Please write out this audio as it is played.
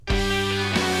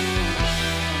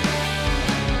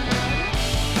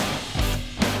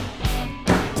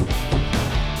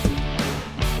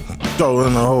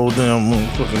throwing the whole damn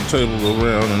fucking table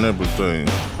around and everything.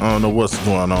 I don't know what's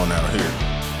going on out here.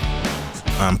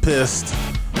 I'm pissed.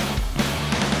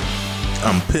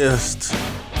 I'm pissed.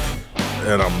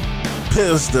 And I'm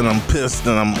pissed and I'm pissed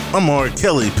and I'm R.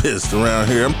 Kelly pissed around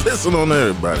here. I'm pissing on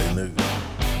everybody, nigga.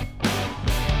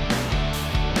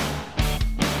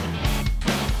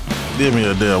 Give me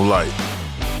a damn light.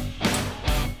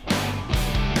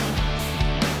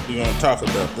 We're gonna talk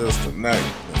about this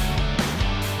tonight.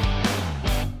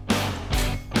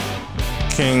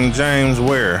 King James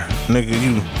where? Nigga,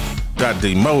 you got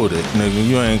demoted, nigga.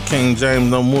 You ain't King James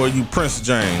no more, you Prince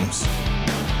James.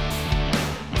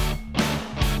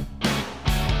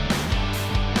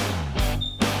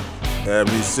 Have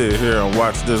me sit here and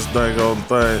watch this dang old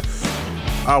thing.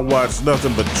 I watch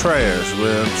nothing but trash,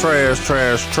 man. Trash.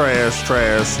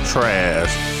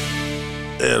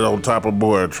 And on top of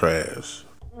more trash.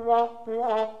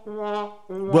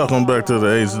 Welcome back to the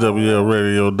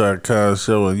HWLradio.com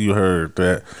show, and you heard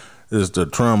that. It's the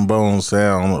trombone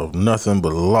sound of nothing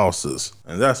but losses.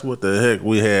 And that's what the heck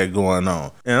we had going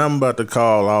on. And I'm about to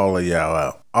call all of y'all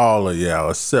out. All of y'all,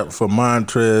 except for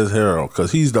Montrezl Harrell,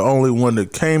 because he's the only one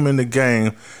that came in the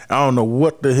game. I don't know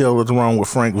what the hell is wrong with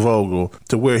Frank Vogel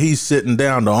to where he's sitting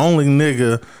down, the only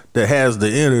nigga that has the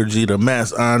energy to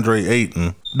match Andre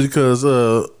Ayton. Because,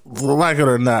 like it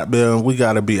or not, man, we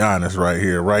got to be honest right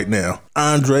here, right now.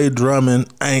 Andre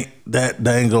Drummond ain't that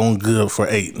dang on good for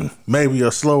Ayton. Maybe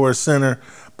a slower center,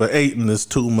 but Ayton is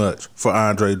too much for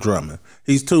Andre Drummond.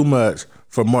 He's too much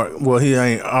for Mark. Well, he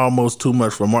ain't almost too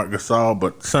much for Marc Gasol,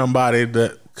 but somebody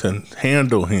that can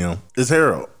handle him is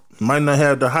Harold. Might not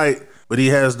have the height, but he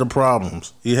has the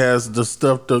problems. He has the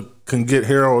stuff that can get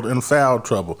Harold in foul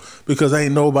trouble because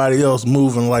ain't nobody else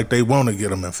moving like they want to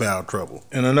get him in foul trouble.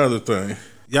 And another thing,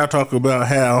 y'all talk about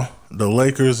how the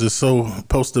Lakers is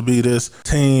supposed to be this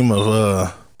team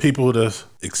of people that's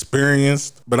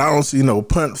experienced, but I don't see no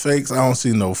punt fakes. I don't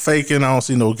see no faking. I don't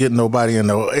see no getting nobody in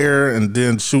no air and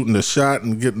then shooting the shot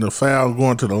and getting the foul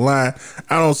going to the line.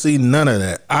 I don't see none of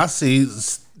that. I see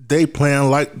they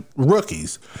playing like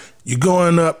rookies. You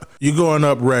going up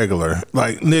regular.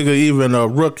 Like, nigga, even a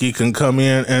rookie can come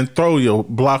in and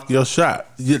block your shot.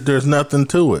 There's nothing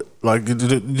to it. Like,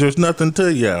 there's nothing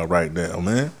to y'all right now,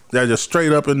 man. Y'all just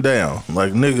straight up and down.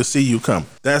 Like, niggas see you coming.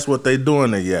 That's what they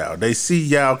doing to y'all. They see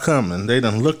y'all coming. They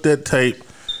done looked at tape,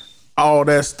 all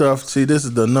that stuff. See, this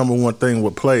is the number one thing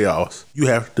with playoffs. You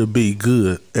have to be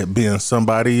good at being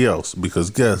somebody else, because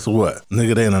guess what?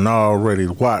 Nigga, they done already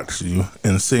watched you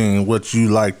and seen what you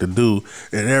like to do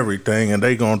and everything, and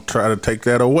they gonna try to take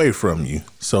that away from you.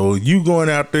 So you going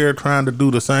out there trying to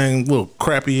do the same little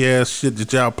crappy ass shit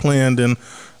that y'all planned in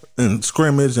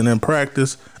scrimmage and in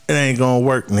practice, it ain't gonna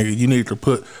work, nigga. You need to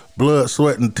put blood,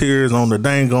 sweat, and tears on the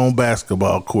dang on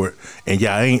basketball court, and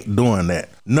y'all ain't doing that.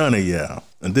 None of y'all.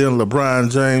 And then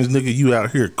LeBron James, nigga, you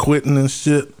out here quitting and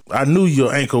shit. I knew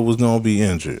your ankle was gonna be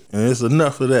injured, and it's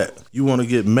enough of that. You wanna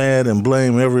get mad and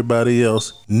blame everybody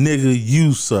else. Nigga,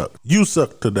 you suck. You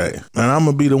suck today. And I'm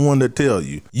gonna be the one that tell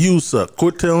you. You suck.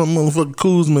 Quit telling motherfucker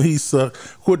Kuzma he suck.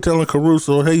 Quit telling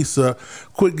Caruso he suck.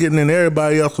 Quit getting in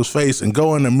everybody else's face and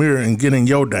go in the mirror and get in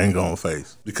your dang on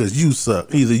face. Because you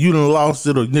suck. Either you done lost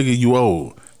it or nigga you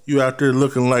old. You out there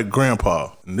looking like grandpa.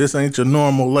 And this ain't your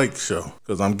normal Lake show.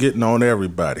 Because I'm getting on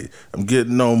everybody. I'm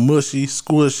getting on Mushy,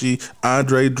 Squishy,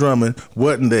 Andre Drummond.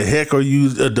 What in the heck are you,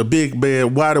 the big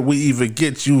man? Why did we even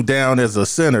get you down as a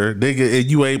center, nigga, and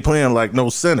you ain't playing like no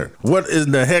center? What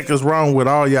in the heck is wrong with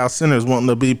all y'all centers wanting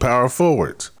to be power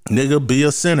forwards? Nigga, be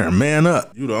a center. Man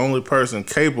up. You the only person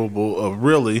capable of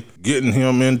really getting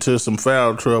him into some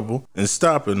foul trouble and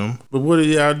stopping him. But what do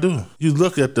y'all do? You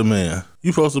look at the man.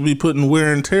 You supposed to be putting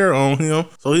wear and tear on him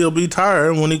so he'll be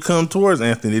tired when he comes towards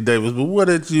Anthony Davis. But what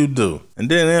did you do? And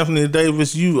then Anthony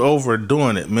Davis, you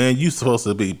overdoing it, man. You supposed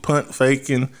to be punt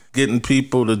faking, getting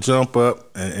people to jump up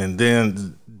and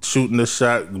then shooting the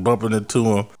shot, bumping into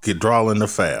him, drawing the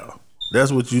foul.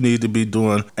 That's what you need to be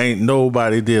doing. Ain't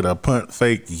nobody did a punt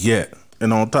fake yet.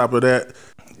 And on top of that,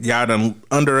 y'all done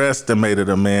underestimated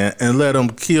a man and let him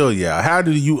kill y'all. How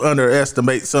do you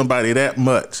underestimate somebody that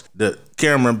much? That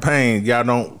Cameron Payne, y'all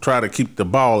don't try to keep the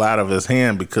ball out of his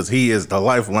hand because he is the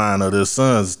lifeline of the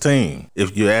Suns team.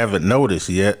 If you haven't noticed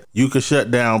yet, you can shut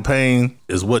down Payne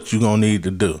is what you gonna need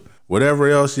to do. Whatever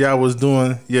else y'all was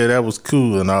doing, yeah, that was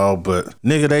cool and all, but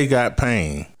nigga, they got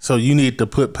Payne. So you need to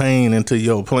put Payne into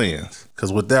your plans.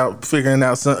 Because without figuring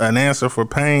out an answer for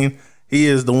Payne, he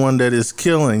is the one that is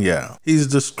killing y'all. He's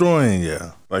destroying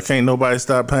y'all. Like, can't nobody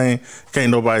stop Payne, can't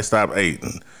nobody stop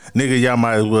Ayton. Nigga, y'all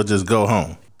might as well just go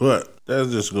home. But That's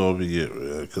just gonna be it,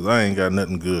 man. Cause I ain't got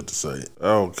nothing good to say. I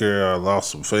don't care. I lost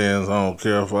some fans. I don't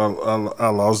care if I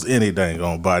lost any dang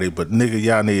on body. But nigga,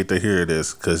 y'all need to hear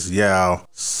this, cause y'all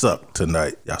suck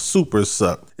tonight. Y'all super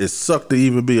suck. It sucked to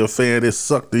even be a fan. It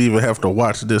sucked to even have to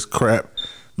watch this crap.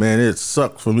 Man, it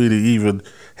sucked for me to even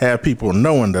have people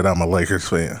knowing that I'm a Lakers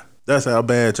fan. That's how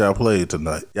bad y'all played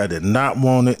tonight. Y'all did not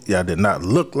want it. Y'all did not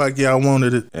look like y'all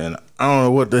wanted it. And I don't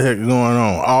know what the heck is going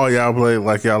on. All y'all played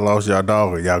like y'all lost y'all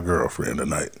dog or y'all girlfriend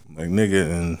tonight. Like,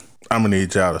 nigga, and I'm gonna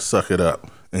need y'all to suck it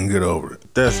up and get over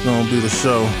it. That's gonna be the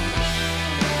show.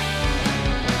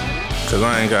 Cause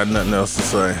I ain't got nothing else to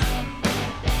say.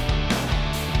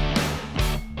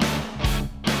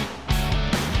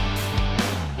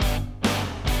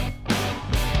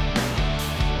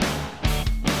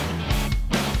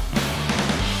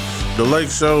 The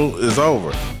Lake Show is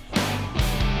over.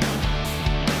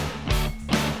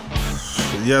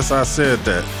 Yes, I said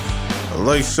that. The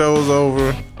Lake Show is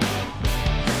over.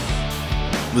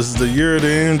 This is the year of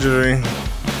the injury.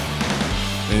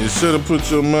 And you should have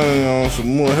put your money on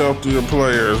some more healthier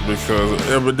players, because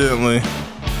evidently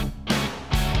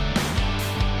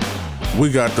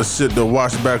we got the shit to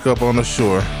wash back up on the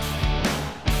shore.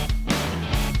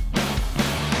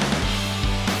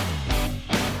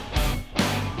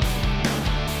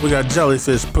 We got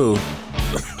jellyfish poo.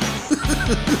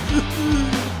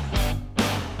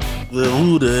 Well,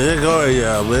 who the heck are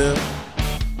y'all, man?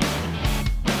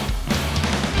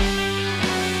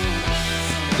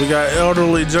 We got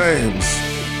Elderly James.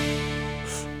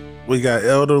 We got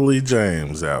Elderly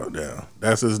James out there.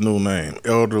 That's his new name,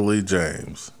 Elderly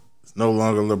James. It's no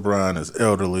longer LeBron, it's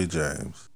Elderly James.